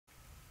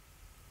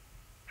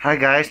Hi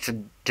guys,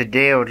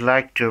 today I would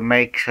like to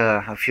make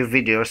a few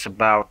videos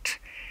about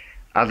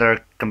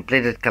other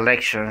completed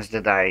collections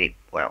that I,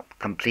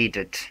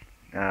 completed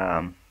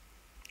um,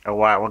 a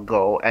while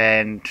ago.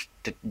 And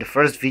the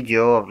first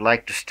video I would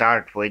like to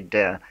start with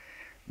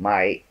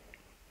my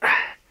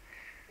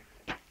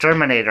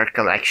Terminator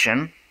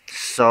collection.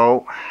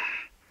 So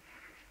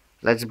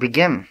let's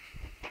begin.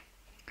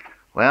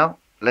 Well,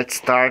 let's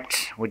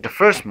start with the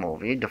first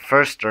movie, the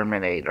first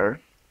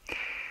Terminator.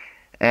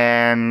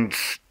 And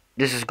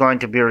this is going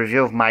to be a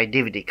review of my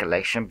DVD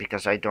collection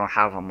because I don't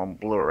have them on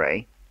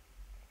Blu-ray.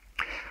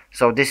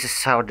 So this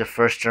is how the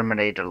first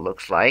Terminator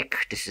looks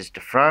like. This is the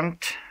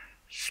front,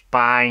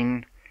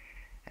 spine,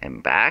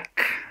 and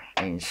back.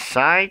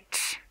 Inside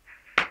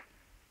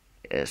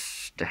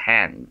is the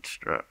hand,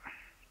 the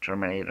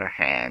Terminator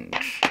hand,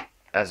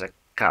 as a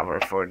cover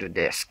for the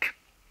disc.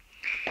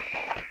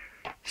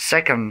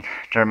 Second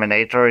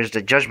Terminator is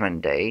the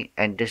Judgment Day,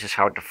 and this is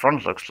how the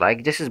front looks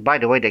like. This is, by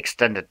the way, the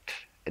extended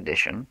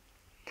edition.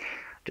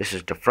 This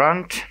is the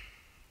front,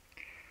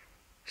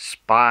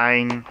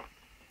 spine,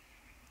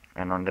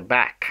 and on the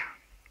back.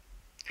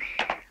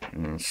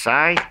 And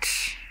inside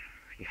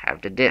you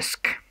have the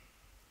disc.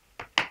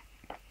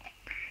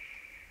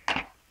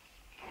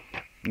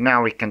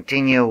 Now we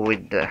continue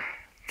with the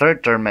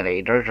third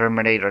Terminator,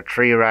 Terminator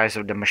 3 Rise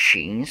of the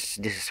Machines.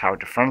 This is how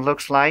the front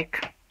looks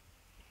like.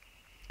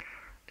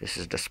 This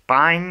is the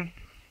spine,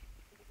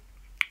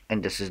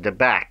 and this is the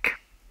back.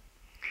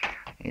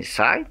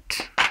 Inside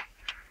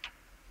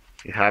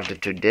you have the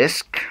two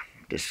discs,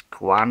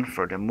 disc 1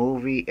 for the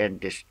movie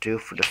and disc 2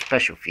 for the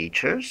special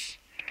features.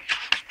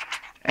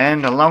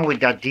 And along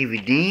with that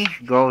DVD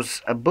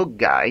goes a book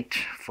guide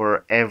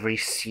for every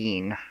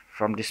scene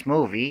from this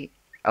movie,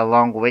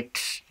 along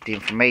with the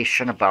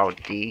information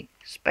about the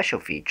special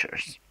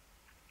features.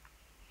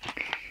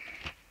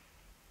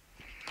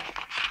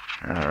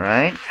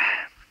 Alright.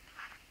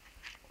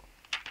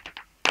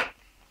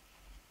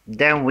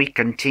 Then we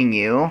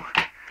continue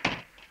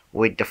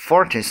with the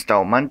fourth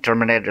installment,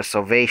 Terminator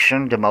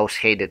Salvation, the most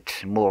hated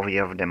movie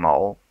of them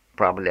all,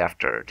 probably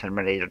after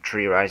Terminator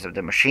 3 Rise of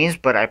the Machines,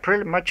 but I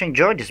pretty much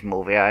enjoyed this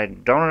movie. I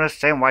don't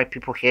understand why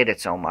people hate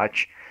it so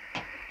much.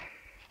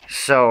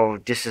 So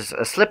this is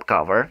a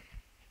slipcover.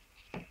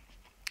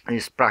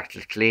 It's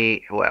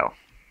practically, well,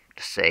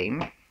 the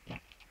same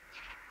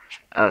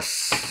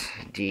as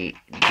the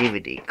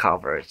DVD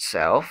cover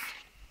itself.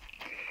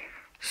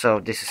 So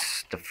this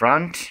is the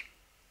front,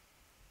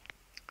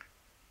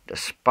 the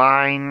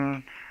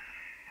spine,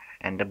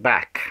 and the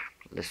back.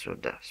 This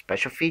with the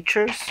special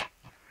features.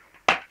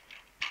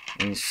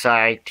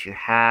 Inside you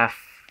have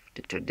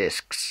the two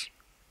discs.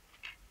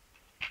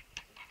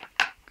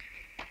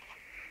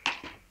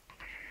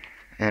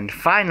 And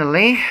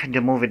finally,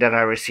 the movie that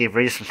I received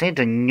recently,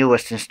 the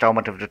newest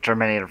installment of the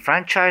Terminator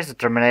franchise, the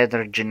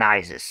Terminator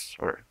Genesis,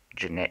 or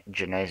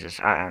Genesis,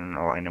 I don't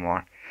know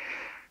anymore.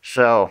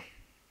 So,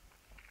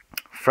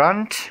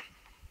 front,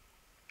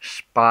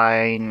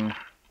 spine,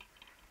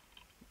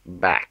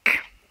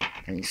 back.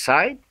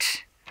 Inside,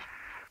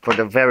 for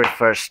the very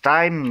first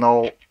time,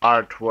 no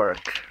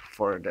artwork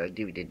for the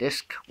DVD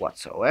disc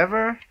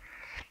whatsoever.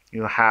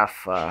 You have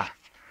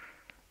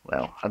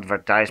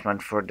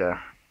advertisement for the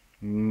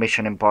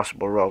Mission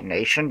Impossible Rogue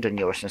Nation, the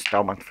newest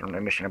installment from the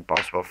Mission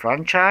Impossible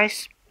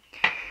franchise.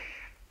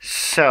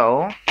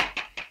 So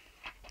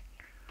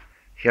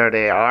here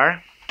they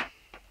are,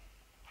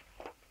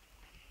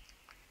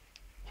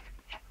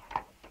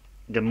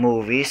 the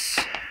movies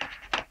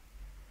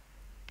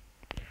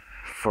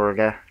for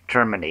the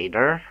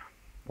Terminator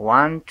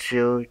 1,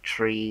 2,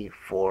 3,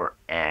 4,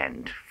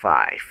 and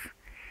 5.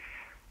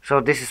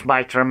 So this is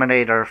my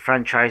Terminator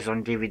franchise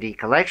on DVD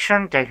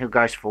collection. Thank you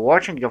guys for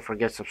watching. Don't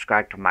forget to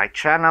subscribe to my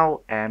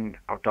channel, and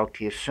I'll talk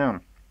to you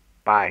soon.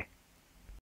 Bye.